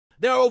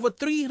There are over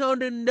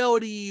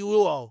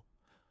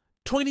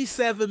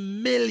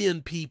 27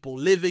 million people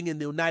living in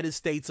the United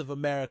States of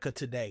America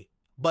today.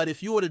 But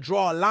if you were to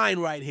draw a line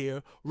right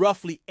here,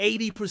 roughly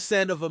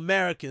 80% of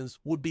Americans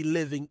would be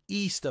living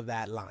east of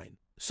that line.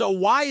 So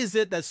why is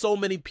it that so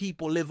many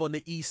people live on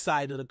the east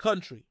side of the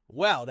country?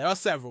 Well, there are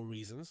several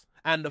reasons,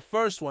 and the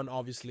first one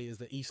obviously is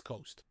the East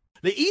Coast.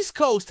 The East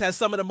Coast has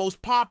some of the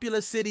most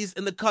popular cities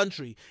in the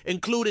country,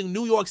 including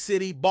New York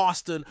City,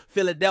 Boston,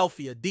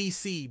 Philadelphia,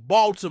 DC,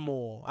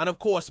 Baltimore, and of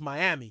course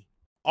Miami.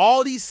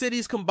 All these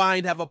cities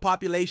combined have a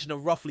population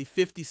of roughly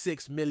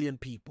 56 million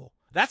people.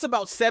 That's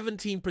about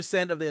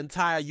 17% of the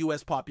entire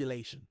US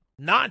population.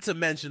 Not to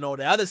mention all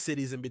the other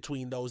cities in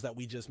between those that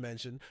we just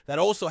mentioned that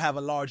also have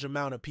a large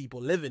amount of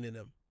people living in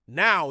them.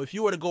 Now, if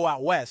you were to go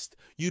out west,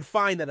 you'd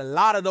find that a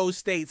lot of those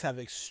states have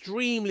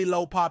extremely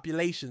low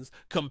populations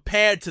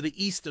compared to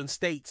the eastern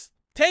states.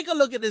 Take a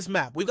look at this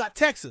map. We've got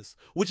Texas,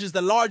 which is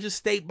the largest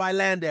state by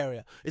land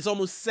area. It's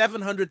almost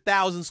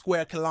 700,000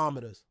 square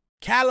kilometers.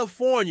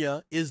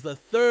 California is the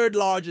third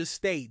largest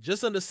state,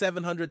 just under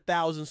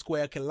 700,000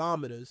 square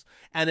kilometers,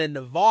 and then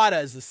Nevada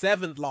is the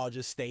seventh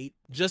largest state,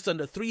 just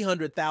under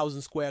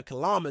 300,000 square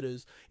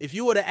kilometers. If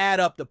you were to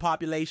add up the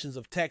populations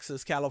of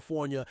Texas,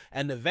 California,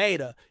 and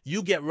Nevada,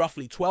 you get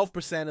roughly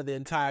 12% of the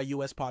entire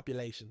US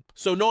population.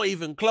 So not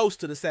even close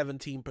to the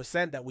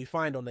 17% that we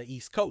find on the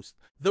East Coast.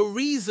 The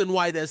reason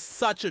why there's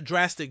such a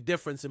drastic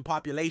difference in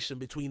population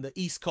between the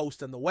East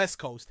Coast and the West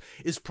Coast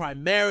is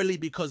primarily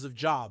because of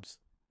jobs.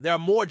 There are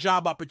more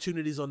job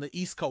opportunities on the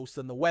East Coast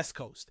than the West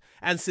Coast,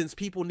 and since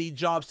people need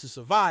jobs to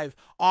survive,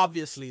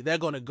 obviously they're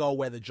going to go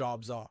where the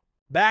jobs are.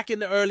 Back in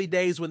the early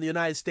days when the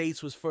United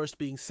States was first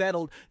being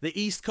settled, the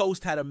East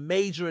Coast had a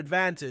major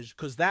advantage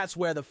because that's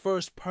where the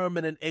first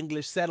permanent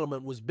English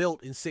settlement was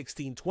built in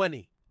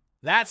 1620.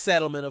 That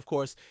settlement, of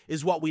course,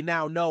 is what we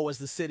now know as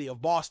the city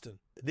of Boston.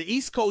 The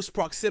East Coast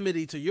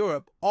proximity to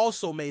Europe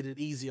also made it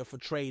easier for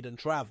trade and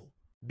travel.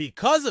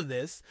 Because of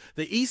this,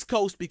 the East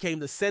Coast became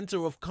the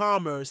center of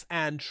commerce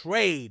and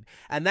trade,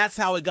 and that's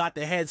how it got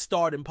the head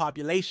start in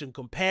population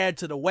compared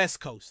to the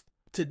West Coast.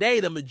 Today,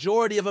 the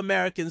majority of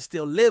Americans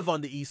still live on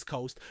the East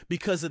Coast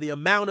because of the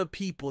amount of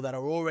people that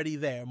are already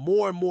there.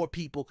 More and more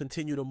people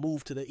continue to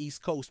move to the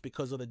East Coast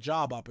because of the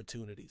job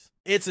opportunities.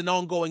 It's an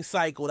ongoing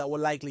cycle that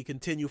will likely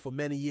continue for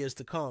many years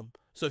to come.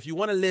 So if you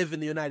want to live in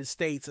the United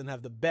States and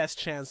have the best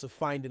chance of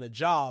finding a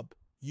job,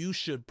 you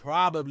should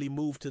probably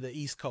move to the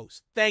East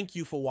Coast. Thank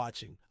you for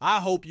watching. I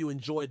hope you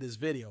enjoyed this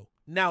video.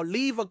 Now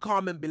leave a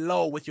comment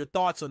below with your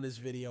thoughts on this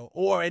video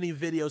or any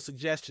video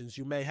suggestions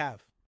you may have.